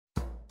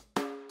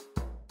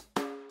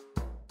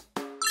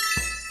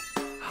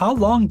How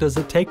long does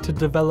it take to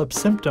develop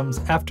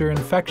symptoms after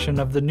infection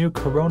of the new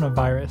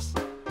coronavirus?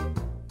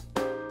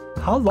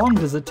 How long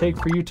does it take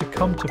for you to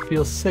come to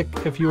feel sick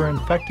if you are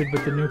infected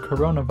with the new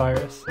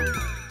coronavirus?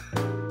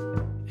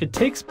 It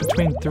takes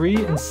between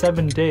 3 and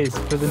 7 days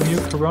for the new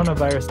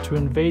coronavirus to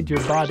invade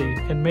your body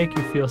and make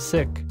you feel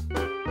sick.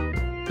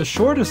 The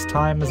shortest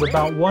time is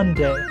about 1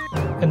 day,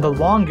 and the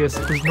longest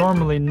is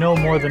normally no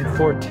more than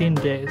 14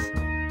 days.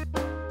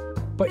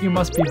 But you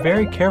must be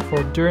very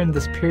careful during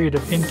this period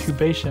of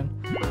incubation,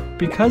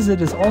 because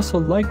it is also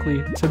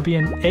likely to be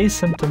an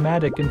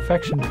asymptomatic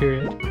infection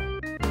period.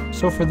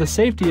 So for the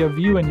safety of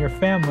you and your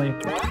family,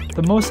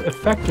 the most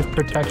effective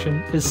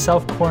protection is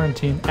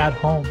self-quarantine at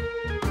home.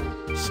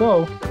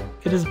 So,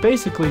 it is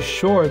basically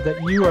sure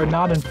that you are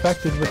not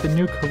infected with the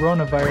new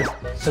coronavirus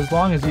as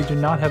long as you do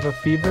not have a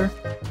fever,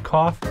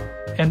 cough,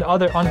 and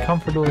other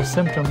uncomfortable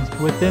symptoms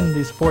within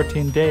these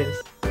 14 days.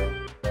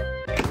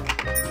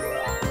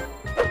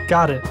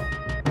 Got it.